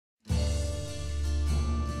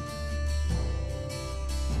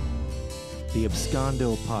the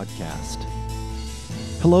Abscondo Podcast.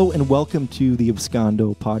 Hello and welcome to the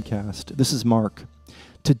Abscondo Podcast. This is Mark.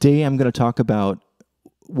 Today I'm going to talk about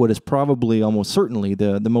what is probably almost certainly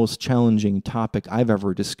the most challenging topic I've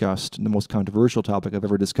ever discussed, the most controversial topic I've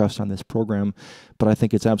ever discussed on this program, but I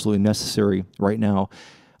think it's absolutely necessary right now.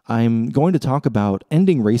 I'm going to talk about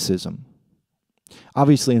ending racism.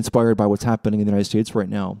 Obviously inspired by what's happening in the United States right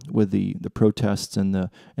now with the protests and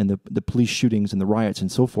the police shootings and the riots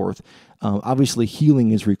and so forth. Obviously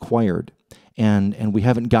healing is required, and we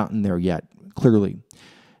haven't gotten there yet, clearly.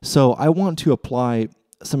 So I want to apply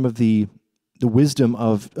some of the wisdom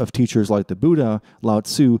of teachers like the Buddha, Lao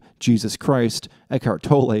Tzu, Jesus Christ, Eckhart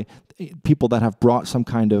Tolle, people that have brought some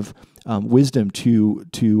kind of wisdom to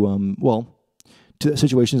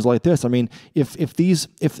situations like this. I mean, if these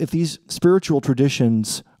spiritual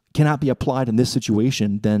traditions cannot be applied in this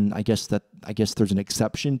situation, then I guess there's an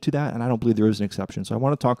exception to that, and I don't believe there is an exception. So I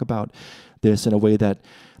want to talk about this in a way that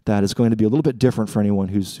is going to be a little bit different for anyone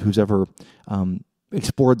who's ever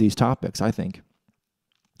explored these topics, I think.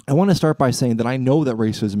 I want to start by saying that I know that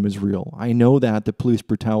racism is real. I know that the police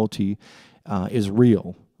brutality is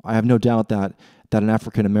real. I have no doubt that an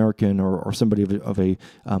African American or somebody of a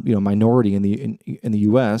minority in the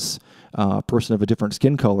U.S., a person of a different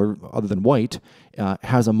skin color other than white,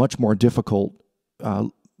 has a much more difficult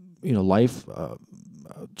life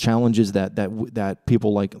challenges that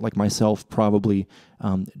people like myself probably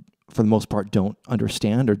for the most part don't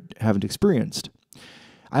understand or haven't experienced.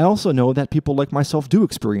 I also know that people like myself do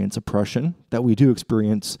experience oppression, that we do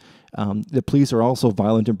experience. The police are also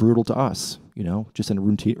violent and brutal to us, just in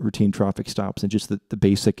routine traffic stops, and just the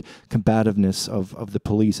basic combativeness of the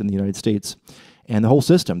police in the United States and the whole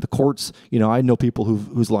system, the courts. I know people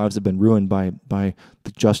whose lives have been ruined by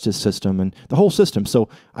the justice system and the whole system. So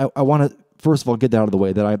I want to first of all get that out of the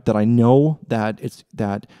way, that I know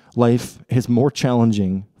that life is more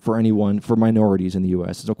challenging for minorities in the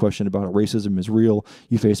U.S. There's no question about it. Racism is real.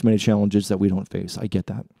 You face many challenges that we don't face. I get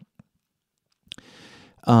that.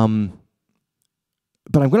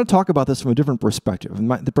 But I'm going to talk about this from a different perspective.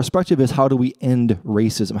 The perspective is, how do we end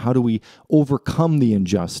racism? How do we overcome the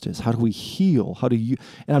injustice? How do we heal? And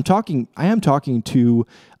I am talking to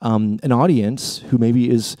an audience who maybe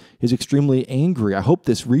is extremely angry. I hope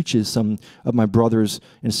this reaches some of my brothers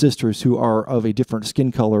and sisters who are of a different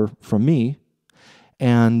skin color from me.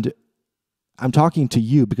 And I'm talking to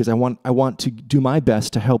you because I want to do my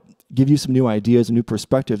best to help give you some new ideas and new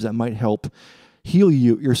perspectives that might help heal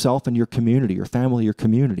yourself and your community, your family, your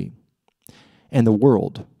community, and the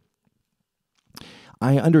world.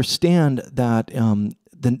 I understand that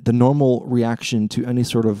the normal reaction to any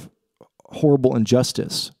sort of horrible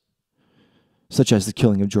injustice, such as the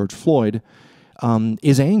killing of George Floyd,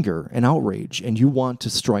 is anger and outrage, and you want to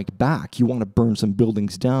strike back. You want to burn some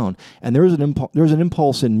buildings down. And there's an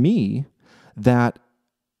impulse in me that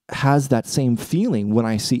has that same feeling when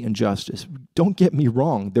I see injustice. Don't get me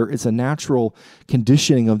wrong. There is a natural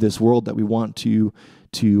conditioning of this world that we want to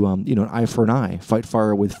an eye for an eye, fight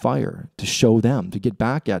fire with fire, to show them, to get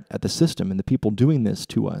back at the system and the people doing this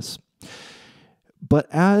to us. But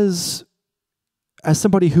as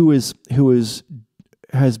somebody who has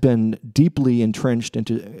been deeply entrenched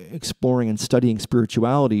into exploring and studying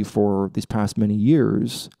spirituality for these past many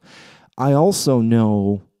years, I also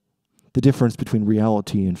know the difference between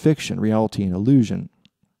reality and fiction, reality and illusion.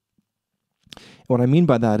 And what I mean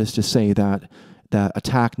by that is to say that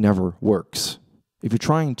attack never works. If you're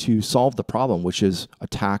trying to solve the problem, which is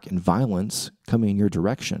attack and violence coming in your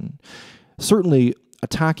direction, certainly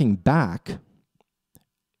attacking back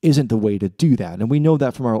isn't the way to do that. And we know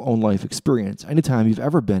that from our own life experience. Anytime you've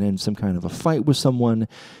ever been in some kind of a fight with someone,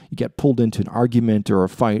 you get pulled into an argument or a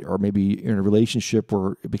fight, or maybe you're in a relationship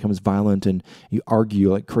where it becomes violent and you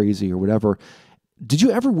argue like crazy or whatever. Did you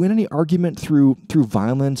ever win any argument through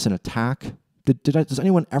violence and attack? Does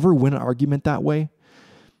anyone ever win an argument that way?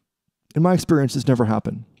 In my experience, it's never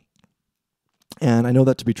happened. And I know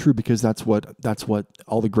that to be true because that's what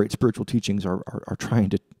all the great spiritual teachings are trying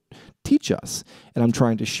to teach us, and I'm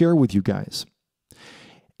trying to share with you guys.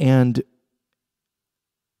 And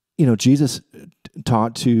Jesus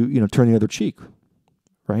taught to turn the other cheek,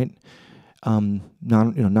 right?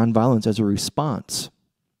 Nonviolence as a response.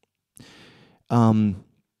 My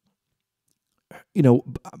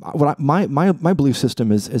belief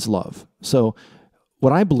system is love. So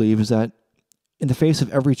what I believe is that in the face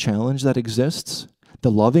of every challenge that exists, the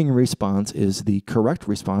loving response is the correct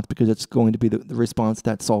response because it's going to be the response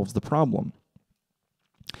that solves the problem.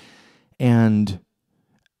 And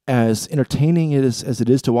as entertaining as it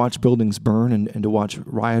is to watch buildings burn and to watch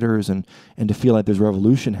rioters and to feel like there's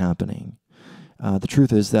revolution happening, The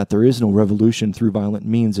truth is that there is no revolution through violent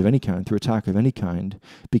means of any kind, through attack of any kind,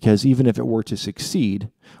 because even if it were to succeed,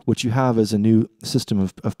 what you have is a new system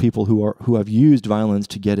of people who have used violence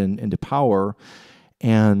to get into power,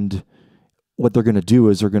 and what they're going to do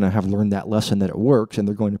is they're going to have learned that lesson that it works, and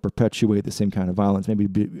they're going to perpetuate the same kind of violence. Maybe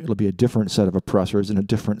it'll be a different set of oppressors and a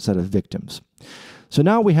different set of victims. So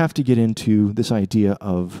now we have to get into this idea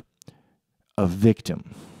of a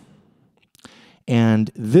victim.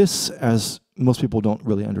 And this, as most people don't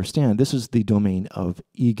really understand, this is the domain of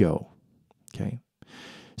ego. Okay?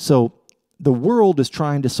 So the world is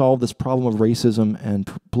trying to solve this problem of racism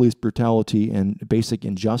and police brutality and basic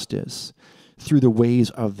injustice through the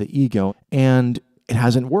ways of the ego, and it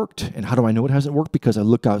hasn't worked. And how do I know it hasn't worked? Because I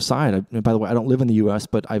look outside. And by the way, I don't live in the U.S.,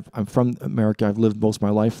 but I'm from America. I've lived most of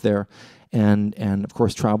my life there, and of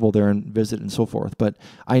course travel there and visit and so forth. But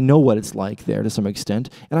I know what it's like there to some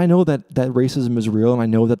extent, and I know that racism is real, and I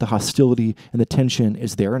know that the hostility and the tension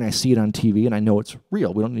is there, and I see it on TV, and I know it's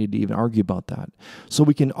real. We don't need to even argue about that. So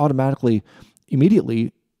we can automatically,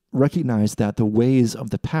 immediately recognize that the ways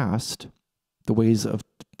of the past, the ways of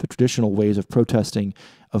the traditional ways of protesting,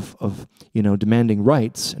 of demanding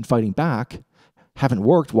rights and fighting back, haven't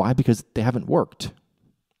worked. Why? Because they haven't worked.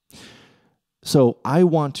 So I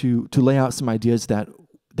want to lay out some ideas that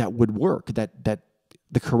would work, that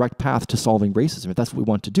the correct path to solving racism, if that's what we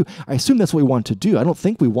want to do. I assume that's what we want to do. I don't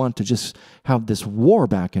think we want to just have this war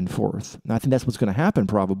back and forth. And I think that's what's going to happen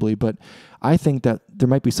probably, but I think that there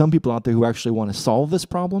might be some people out there who actually want to solve this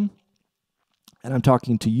problem, and I'm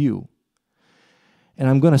talking to you. And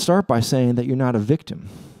I'm going to start by saying that you're not a victim.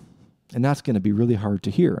 And that's going to be really hard to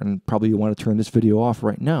hear. And probably you want to turn this video off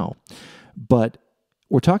right now. But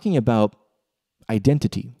we're talking about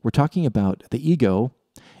identity. We're talking about the ego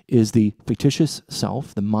is the fictitious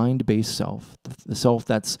self, the mind-based self, the self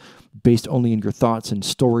that's based only in your thoughts and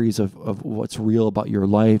stories of what's real about your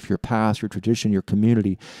life, your past, your tradition, your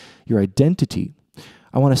community, your identity.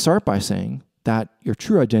 I want to start by saying that your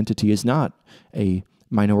true identity is not a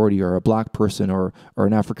minority or a black person or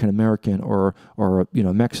an African American or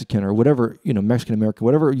Mexican or whatever, Mexican American,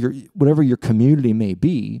 whatever your community may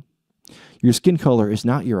be. Your skin color is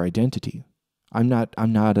not your identity. I'm not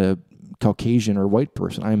a Caucasian or white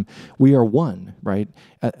person. We are one, right?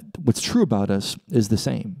 What's true about us is the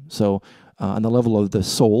same. So on the level of the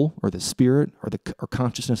soul or the spirit or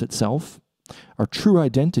consciousness itself, our true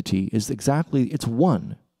identity is it's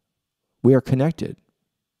one. We are connected.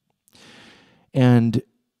 And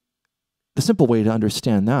the simple way to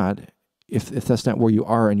understand that, if that's not where you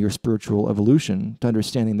are in your spiritual evolution, to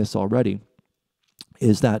understanding this already,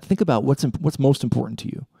 is that think about what's most important to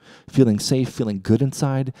you. Feeling safe, feeling good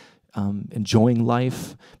inside, enjoying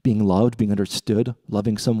life, being loved, being understood,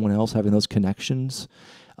 loving someone else, having those connections,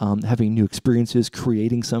 having new experiences,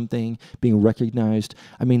 creating something, being recognized.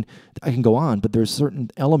 I mean, I can go on, but there's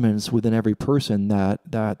certain elements within every person that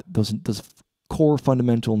those core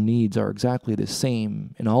fundamental needs are exactly the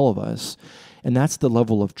same in all of us. And that's the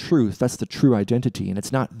level of truth. That's the true identity. And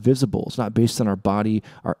it's not visible. It's not based on our body,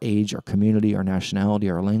 our age, our community, our nationality,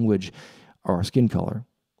 our language, or our skin color.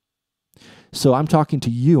 So I'm talking to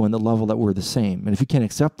you on the level that we're the same. And if you can't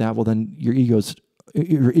accept that, well, then your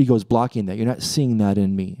ego's blocking that. You're not seeing that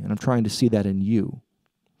in me. And I'm trying to see that in you.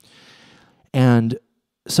 And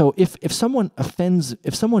so if someone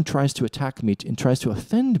tries to attack me and tries to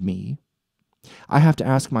offend me, I have to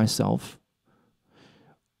ask myself,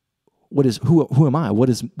 who am I? What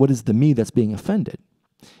is the me that's being offended?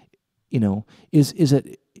 Is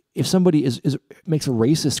it if somebody makes a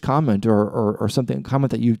racist comment or something, a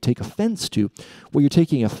comment that you take offense to, what you're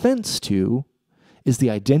taking offense to is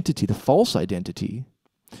the identity, the false identity,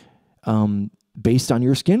 based on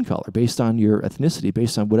your skin color, based on your ethnicity,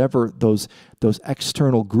 based on whatever those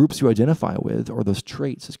external groups you identify with, or those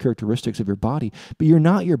traits, those characteristics of your body. But you're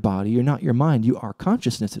not your body, you're not your mind, you are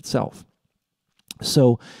consciousness itself.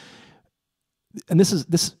 So, and this is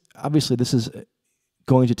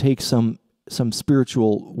going to take some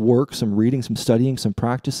spiritual work, some reading, some studying, some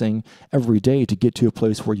practicing every day to get to a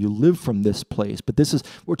place where you live from this place. But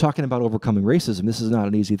we're talking about overcoming racism. This is not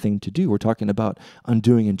an easy thing to do. We're talking about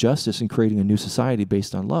undoing injustice and creating a new society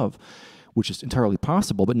based on love, which is entirely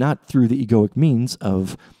possible, but not through the egoic means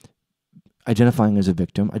of identifying as a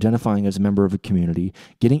victim, identifying as a member of a community,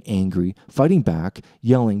 getting angry, fighting back,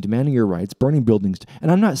 yelling, demanding your rights, burning buildings.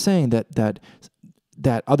 And I'm not saying that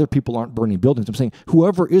other people aren't burning buildings. I'm saying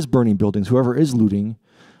whoever is burning buildings, whoever is looting,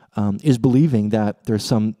 is believing that there's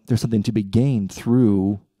something to be gained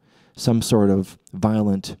through some sort of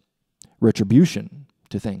violent retribution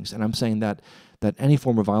to things. And I'm saying that any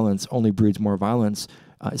form of violence only breeds more violence.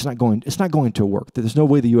 It's not going to work. There's no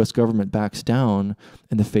way the U.S. government backs down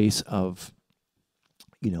in the face of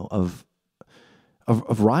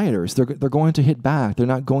rioters. They're going to hit back. They're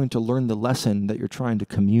not going to learn the lesson that you're trying to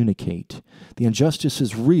communicate. The injustice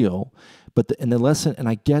is real, but the lesson, and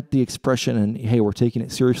I get the expression, and hey, we're taking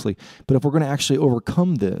it seriously, but if we're going to actually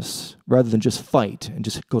overcome this, rather than just fight and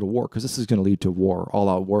just go to war, because this is going to lead to war,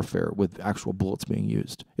 all-out warfare with actual bullets being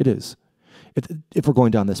used. It is, if we're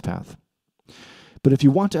going down this path. But if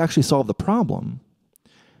you want to actually solve the problem,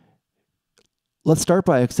 let's start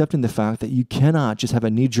by accepting the fact that you cannot just have a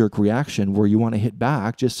knee-jerk reaction where you want to hit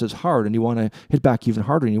back just as hard, and you want to hit back even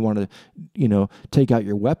harder, and you want to, take out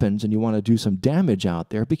your weapons, and you want to do some damage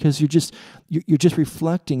out there, because you're just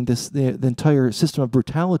reflecting the entire system of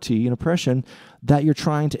brutality and oppression that you're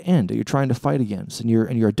trying to end, that you're trying to fight against, and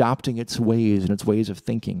you're adopting its ways and its ways of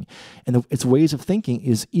thinking. And its ways of thinking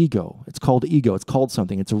is ego. It's called ego. It's called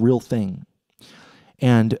something. It's a real thing.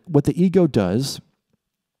 And what the ego does,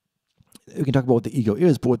 we can talk about what the ego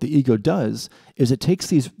is, but what the ego does is it takes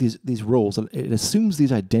these roles and it assumes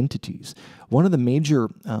these identities. One of the major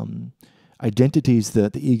identities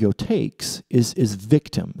that the ego takes is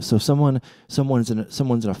victim. So someone's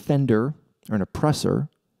an offender or an oppressor,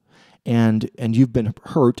 and you've been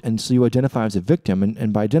hurt, and so you identify as a victim.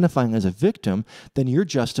 And by identifying as a victim, then you're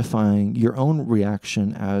justifying your own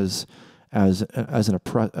reaction as an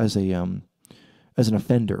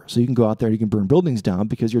offender. So you can go out there, you can burn buildings down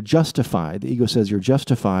because you're justified. The ego says you're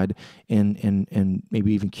justified in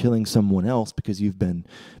maybe even killing someone else because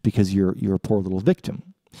you're a poor little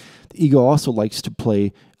victim. The ego also likes to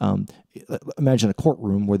play, imagine a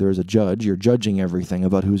courtroom where there's a judge. You're judging everything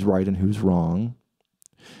about who's right and who's wrong,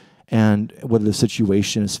 and whether the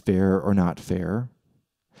situation is fair or not fair.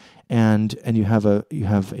 And you have a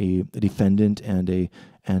defendant and a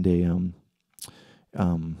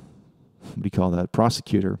what do you call that?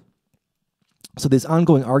 Prosecutor. So there's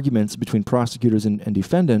ongoing arguments between prosecutors and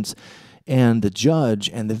defendants, and the judge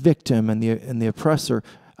and the victim and the oppressor,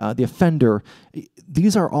 the offender.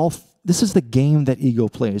 These are all. This is the game that ego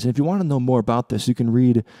plays. And if you want to know more about this, you can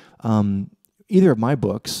read either of my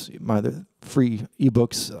books, my free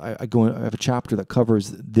ebooks. I have a chapter that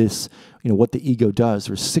covers this. What the ego does.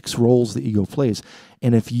 There's 6 roles the ego plays.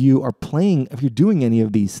 And if you're doing any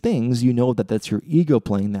of these things, you know that that's your ego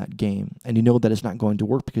playing that game. And you know that it's not going to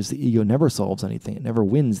work because the ego never solves anything. It never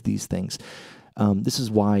wins these things. This is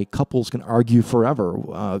why couples can argue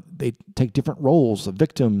forever. They take different roles, a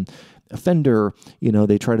victim, offender.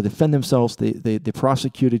 They try to defend themselves. They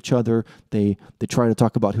prosecute each other. They try to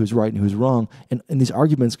talk about who's right and who's wrong. And these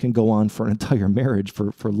arguments can go on for an entire marriage,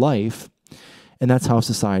 for life. And that's how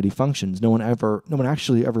society functions. No one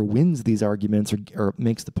actually ever wins these arguments or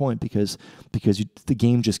makes the point because the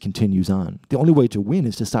game just continues on. The only way to win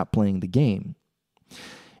is to stop playing the game.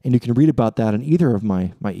 And you can read about that in either of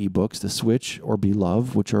my ebooks, The Switch or Be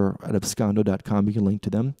Love, which are at abscondo.com. You can link to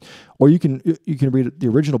them. Or you can read the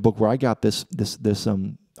original book where I got this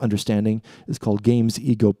understanding. It's called Games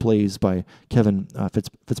Ego Plays by Kevin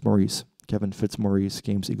Fitzmaurice. Kevin Fitzmaurice,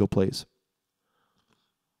 Games Ego Plays.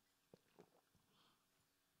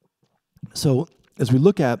 So as we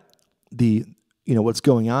look at what's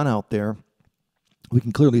going on out there, we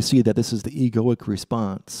can clearly see that this is the egoic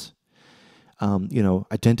response.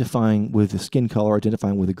 Identifying with the skin color,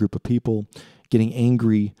 identifying with a group of people, getting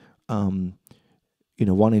angry,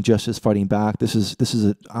 wanting justice, fighting back. This is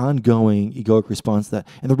an ongoing egoic response and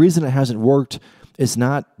the reason it hasn't worked is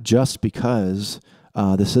not just because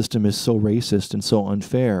the system is so racist and so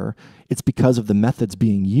unfair. It's because of the methods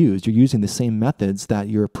being used. You're using the same methods that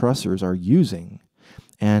your oppressors are using,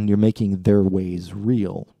 and you're making their ways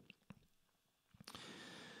real.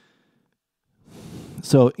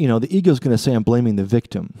 So, the ego is going to say, I'm blaming the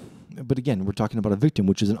victim. But again, we're talking about a victim,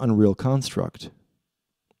 which is an unreal construct.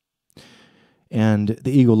 And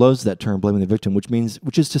the ego loves that term, blaming the victim, which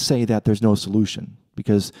is to say that there's no solution.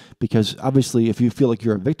 Because obviously, if you feel like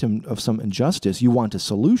you're a victim of some injustice, you want a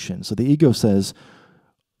solution. So the ego says,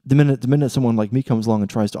 the minute someone like me comes along and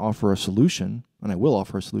tries to offer a solution, and I will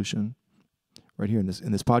offer a solution right here in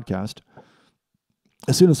this podcast,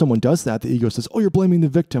 as soon as someone does that, the ego says, oh, you're blaming the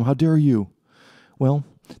victim. How dare you? Well,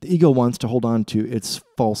 the ego wants to hold on to its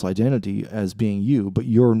false identity as being you, but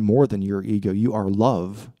you're more than your ego. You are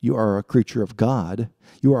love. You are a creature of God.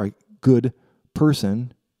 You are a good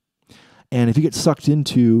person. And if you get sucked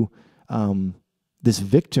into this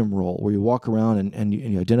victim role where you walk around and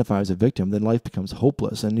you identify as a victim, then life becomes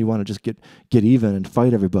hopeless, and you want to just get even and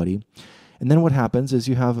fight everybody. And then what happens is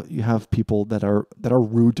you have people that are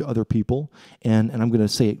rude to other people, and I'm going to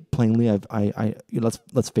say it plainly.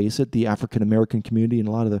 Let's face it, the African American community and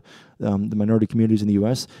a lot of the minority communities in the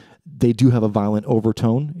U.S., they do have a violent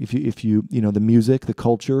overtone. If you the music, the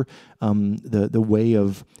culture, the way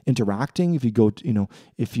of interacting. If you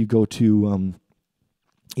go to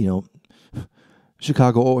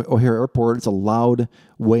Chicago O'Hare Airport, it's a loud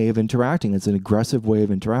way of interacting. It's an aggressive way of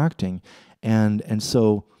interacting, and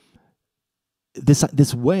so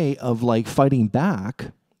this way of like fighting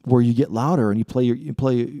back, where you get louder and you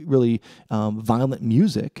play really violent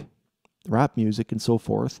music, rap music, and so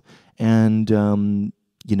forth, and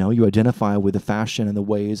you identify with the fashion and the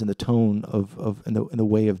ways and the tone and the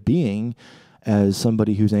way of being as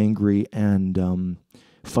somebody who's angry and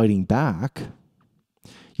fighting back.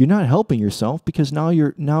 You're not helping yourself, because now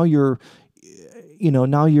you're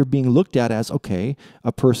being looked at as, okay,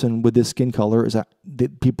 a person with this skin color is that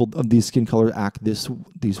people of these skin colors act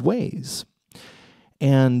these ways.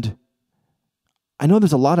 And I know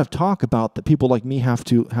there's a lot of talk about that people like me have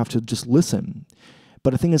to just listen.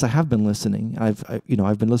 But the thing is, I have been listening. I've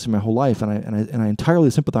been listening my whole life, and I entirely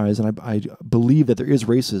sympathize, and I believe that there is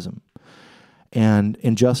racism and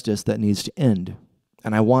injustice that needs to end,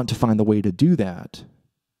 and I want to find the way to do that.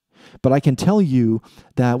 But I can tell you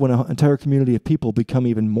that when an entire community of people become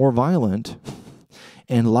even more violent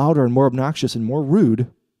and louder and more obnoxious and more rude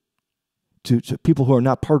to people who are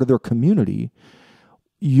not part of their community,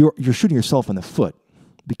 you're shooting yourself in the foot,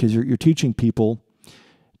 because you're teaching people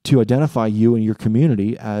to identify you and your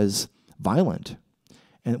community as violent,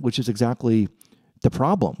 and which is exactly the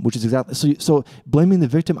problem. So blaming the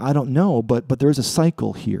victim, I don't know, but there is a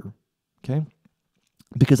cycle here, okay?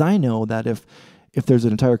 Because I know that if there's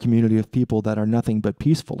an entire community of people that are nothing but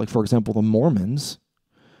peaceful, like for example the Mormons,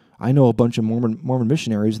 I know a bunch of Mormon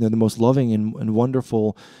missionaries, and they're the most loving and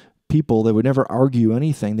wonderful people. They would never argue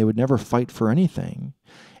anything. They would never fight for anything.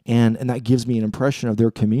 And that gives me an impression of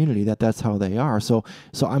their community that's how they are. So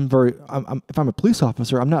if I'm a police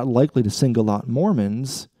officer, I'm not likely to single out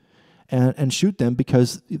Mormons and shoot them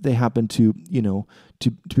because they happen to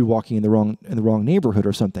be walking in the wrong neighborhood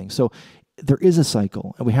or something. So there is a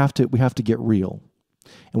cycle, and we have to get real.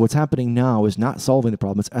 And what's happening now is not solving the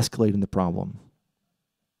problem; it's escalating the problem.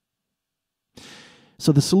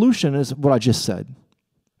 So the solution is what I just said: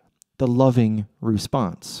 the loving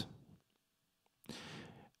response.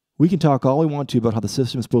 We can talk all we want to about how the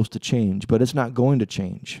system is supposed to change, but it's not going to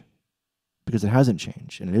change, because it hasn't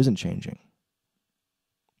changed and it isn't changing.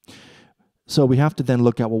 So we have to then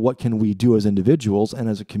look at, well, what can we do as individuals and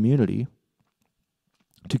as a community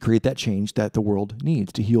to create that change that the world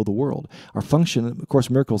needs, to heal the world. Our function, of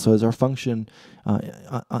course, Miracle says, our function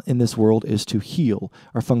in this world is to heal.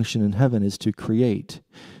 Our function in heaven is to create.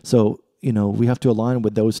 So, we have to align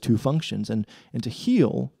with those two functions. And to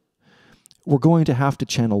heal, we're going to have to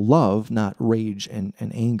channel love, not rage and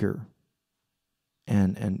anger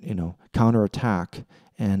and counterattack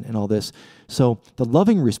and all this. So the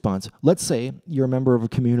loving response, let's say you're a member of a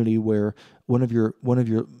community where one of your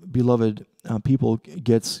beloved people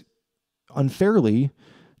gets unfairly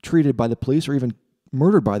treated by the police or even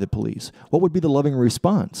murdered by the police. What would be the loving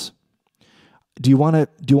response? Do you want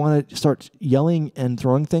to start yelling and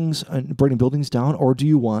throwing things and burning buildings down, or do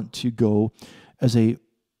you want to go as a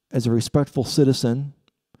respectful citizen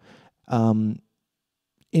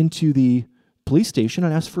into the police station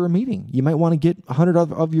and ask for a meeting? You might want to get 100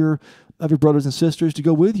 of your brothers and sisters to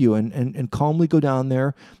go with you and calmly go down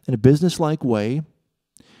there in a businesslike way,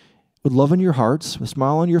 with love in your hearts, a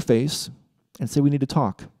smile on your face, and say, we need to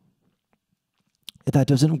talk. If that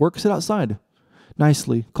doesn't work, sit outside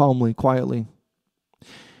nicely, calmly, quietly.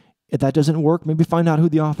 If that doesn't work, maybe find out who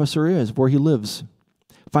the officer is, where he lives.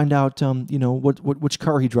 Find out, which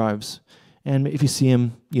car he drives. And if you see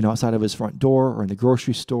him, outside of his front door or in the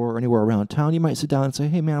grocery store or anywhere around town, you might sit down and say,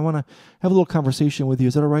 hey, man, I want to have a little conversation with you.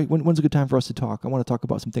 Is that all right? When's a good time for us to talk? I want to talk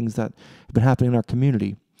about some things that have been happening in our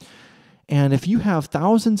community. And if you have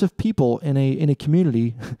thousands of people in a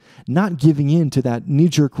community not giving in to that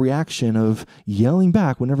knee-jerk reaction of yelling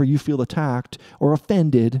back whenever you feel attacked or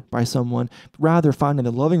offended by someone, rather finding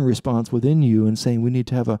the loving response within you and saying, we need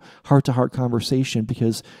to have a heart-to-heart conversation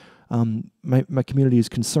because my community is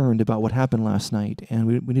concerned about what happened last night, and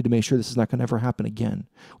we need to make sure this is not going to ever happen again.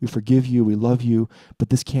 We forgive you, we love you, but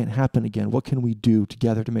this can't happen again. What can we do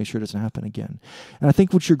together to make sure it doesn't happen again? And I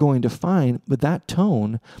think what you're going to find with that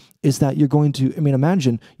tone is that you're going to,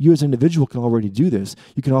 imagine you as an individual can already do this.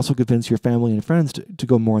 You can also convince your family and friends to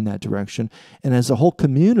go more in that direction. And as a whole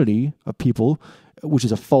community of people, which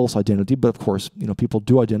is a false identity, but of course, people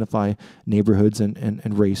do identify neighborhoods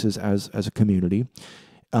and races as a community.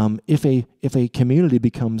 If a community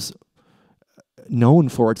becomes known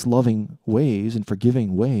for its loving ways and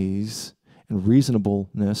forgiving ways and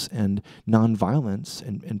reasonableness and nonviolence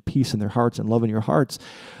and peace in their hearts and love in your hearts,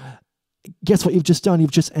 guess what you've just done?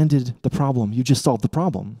 You've just ended the problem. You just solved the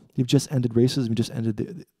problem. You've just ended racism. You just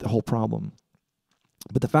ended the whole problem.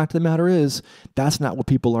 But the fact of the matter is, that's not what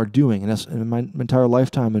people are doing. And that's, in my entire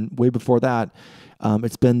lifetime and way before that,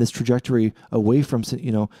 it's been this trajectory away from,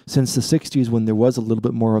 since the 60s, when there was a little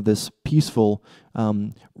bit more of this peaceful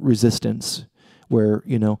resistance, where,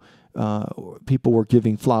 people were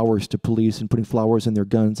giving flowers to police and putting flowers in their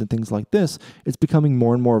guns and things like this. It's becoming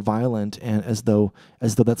more and more violent, and as though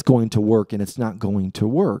that's going to work, and it's not going to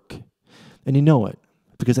work. And you know it,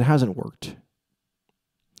 because it hasn't worked.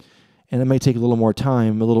 And it may take a little more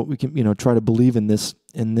time. We can, try to believe in this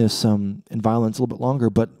in violence a little bit longer.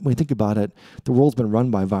 But when you think about it, the world's been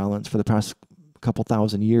run by violence for the past couple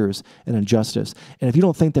thousand years, and injustice. And if you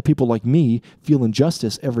don't think that people like me feel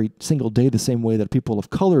injustice every single day the same way that people of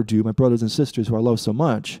color do, my brothers and sisters who I love so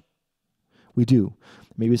much, we do.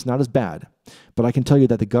 Maybe it's not as bad, but I can tell you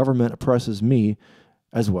that the government oppresses me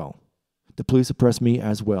as well. The police oppress me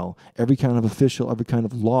as well. Every kind of official, every kind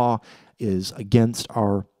of law is against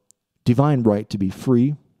our divine right to be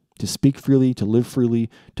free, to speak freely, to live freely,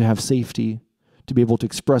 to have safety, to be able to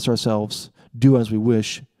express ourselves, do as we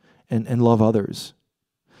wish, and love others.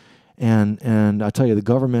 And I tell you, the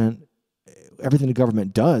government, everything the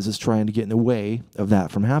government does is trying to get in the way of that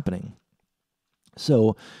from happening.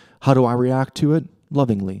 So how do I react to it?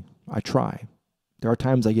 Lovingly. I try. There are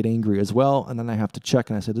times I get angry as well, and then I have to check,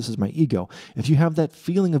 and I say, this is my ego. If you have that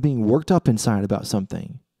feeling of being worked up inside about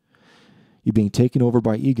something, you're being taken over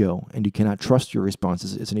by ego, and you cannot trust your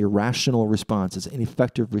responses. It's an irrational response. It's an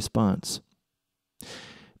ineffective response.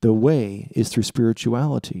 The way is through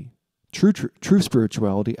spirituality. True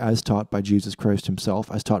spirituality, as taught by Jesus Christ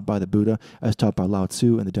himself, as taught by the Buddha, as taught by Lao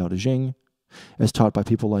Tzu and the Tao Te Ching, as taught by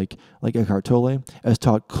people like Eckhart Tolle, as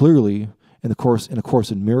taught clearly in A Course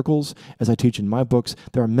in Miracles, as I teach in my books.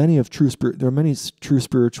 There are many true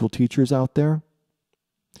spiritual teachers out there,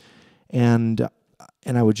 and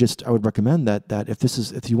I would recommend that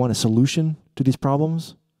if you want a solution to these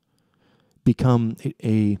problems, become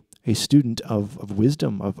a student of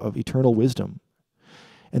wisdom, of eternal wisdom.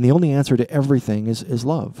 And the only answer to everything is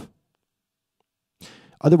love.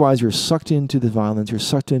 Otherwise, you're sucked into the violence, you're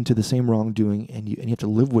sucked into the same wrongdoing, and you have to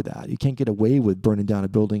live with that. You can't get away with burning down a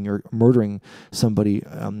building or murdering somebody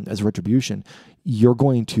as retribution. You're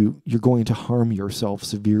going to harm yourself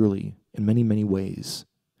severely in many, many ways.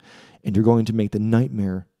 And you're going to make the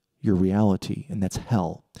nightmare your reality, and that's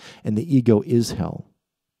hell. And the ego is hell.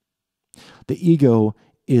 The ego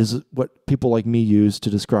is what people like me use to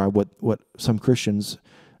describe what some Christians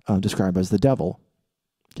describe as the devil.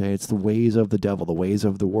 Okay, it's the ways of the devil, the ways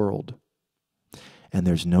of the world. And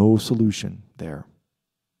there's no solution there.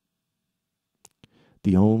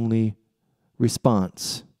 The only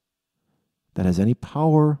response that has any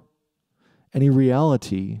power, any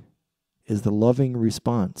reality, is the loving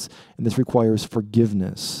response. And this requires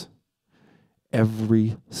forgiveness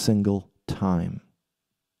every single time.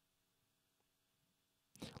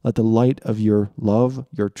 Let the light of your love,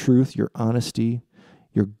 your truth, your honesty,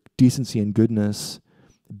 your decency and goodness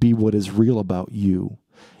be what is real about you.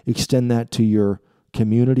 Extend that to your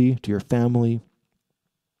community, to your family.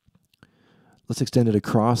 Let's extend it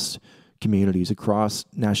across communities, across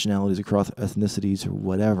nationalities, across ethnicities, or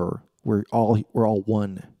whatever. We're all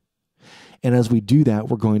one. And as we do that,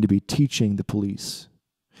 we're going to be teaching the police.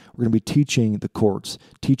 We're going to be teaching the courts,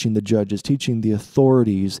 teaching the judges, teaching the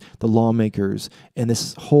authorities, the lawmakers, and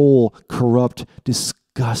this whole corrupt,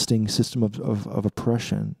 disgusting system of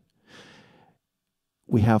oppression.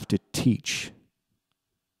 We have to teach.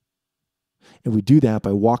 And we do that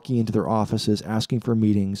by walking into their offices, asking for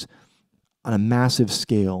meetings on a massive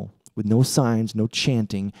scale, with no signs, no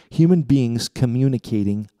chanting, human beings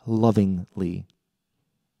communicating lovingly.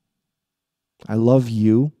 I love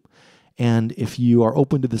you. And if you are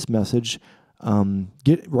open to this message,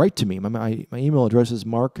 write to me. My email address is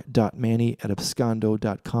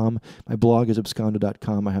mark.manny@abscondo.com. My blog is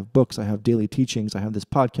abscondo.com. I have books. I have daily teachings. I have this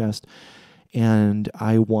podcast. And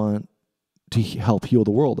I want to help heal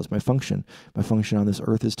the world. That's my function. My function on this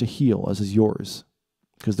earth is to heal, as is yours.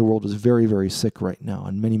 Because the world is very, very sick right now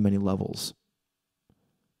on many, many levels.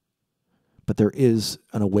 But there is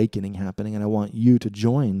an awakening happening, and I want you to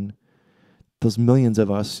join those millions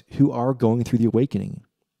of us who are going through the awakening.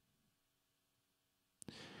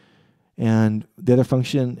 And the other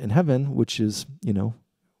function in heaven, which is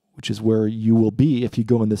where you will be if you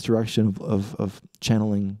go in this direction of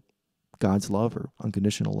channeling God's love or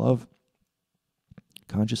unconditional love,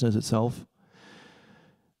 consciousness itself,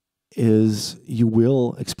 is you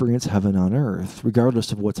will experience heaven on earth,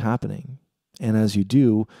 regardless of what's happening. And as you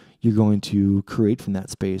do, you're going to create from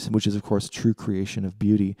that space, which is, of course, true creation of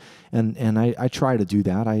beauty. And I try to do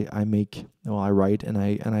that. I write and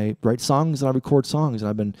I write songs and I record songs. And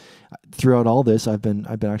I've been, throughout all this, I've been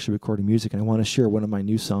actually recording music. And I want to share one of my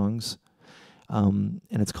new songs, and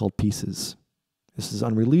it's called Pieces. This is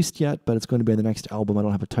unreleased yet, but it's going to be on the next album. I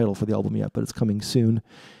don't have a title for the album yet, but it's coming soon.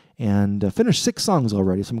 And finished 6 songs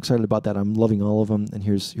already, so I'm excited about that. I'm loving all of them. And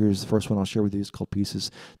here's the first one I'll share with you. It's called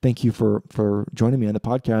Pieces. Thank you for joining me on the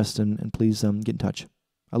podcast, and please get in touch.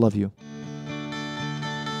 I love you.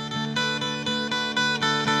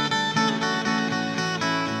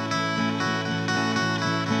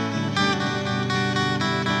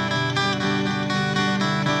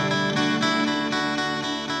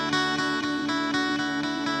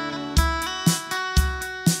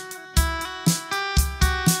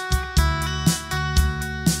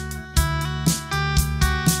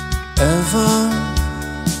 Ever,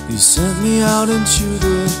 you sent me out into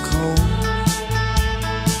the cold.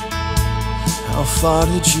 How far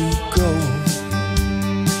did you go?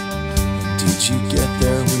 And did you get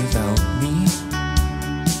there without me?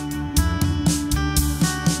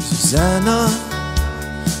 Susanna,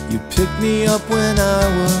 you picked me up when I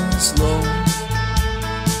was low.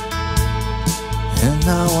 And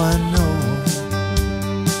now I know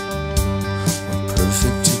we're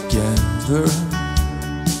perfect together.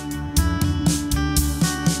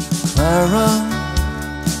 Clara,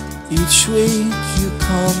 each week you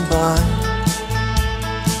come by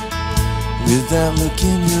with that look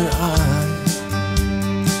in your eye,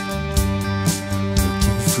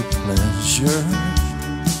 looking for pleasure.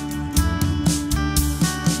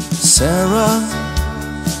 Sarah,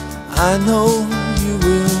 I know you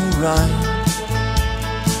will write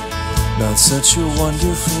about such a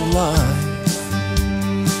wonderful life.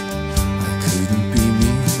 I couldn't be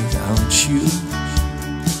me without you.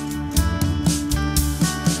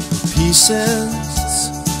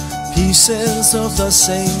 Pieces of the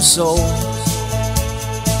same soul.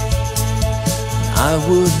 I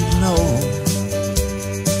wouldn't know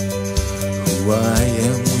who I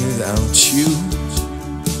am without you.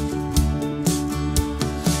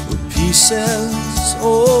 We're pieces,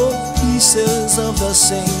 oh, pieces of the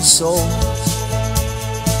same soul.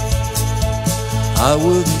 I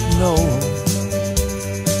wouldn't know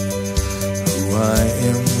who I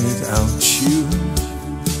am without you.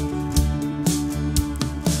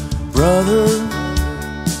 Brother,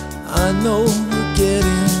 I know we're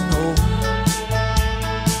getting old.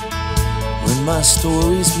 When my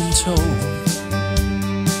story's been told,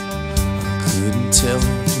 I couldn't tell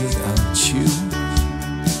it without you.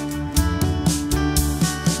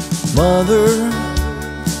 Mother,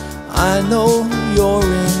 I know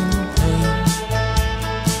you're in pain,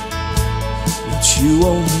 but you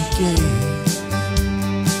only gave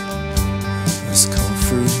us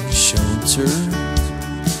comfort and shelter.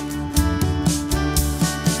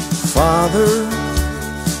 Father,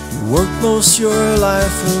 you worked most your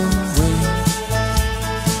life away,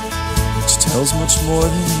 which tells much more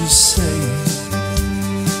than you say.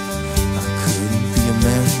 I couldn't be a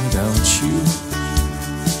man without you.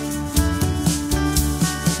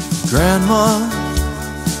 Grandma,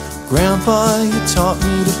 Grandpa, you taught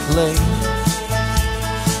me to play,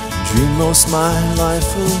 dream most my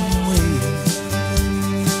life away,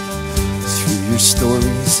 through your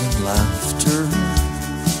stories and laughter.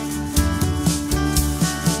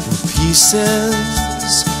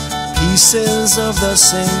 Pieces of the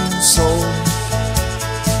same soul.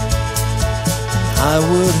 I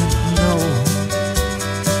wouldn't know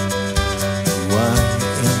who I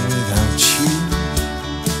am without you.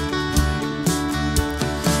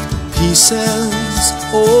 Pieces,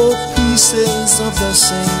 oh, pieces of the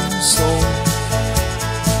same soul.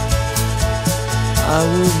 I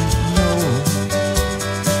wouldn't know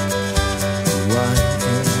who I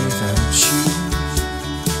am without you.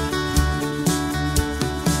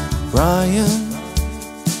 Brian,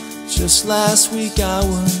 just last week I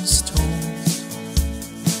was told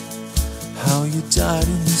how you died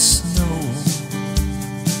in the snow.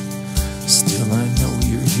 Still I know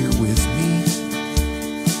you're here with me.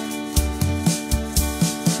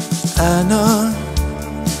 Anna,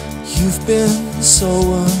 you've been so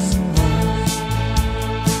alone.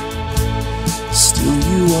 Still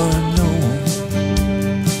you are known.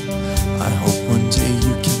 I hope one day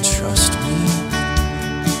you can trust me.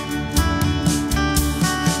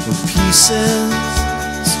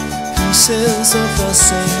 Pieces of the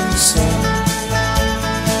same soul.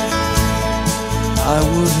 I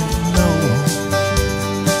wouldn't know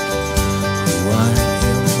who I am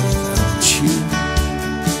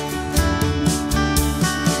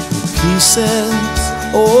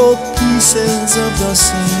pieces, all pieces of the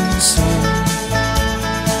same soul.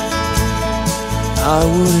 I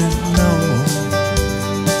wouldn't know.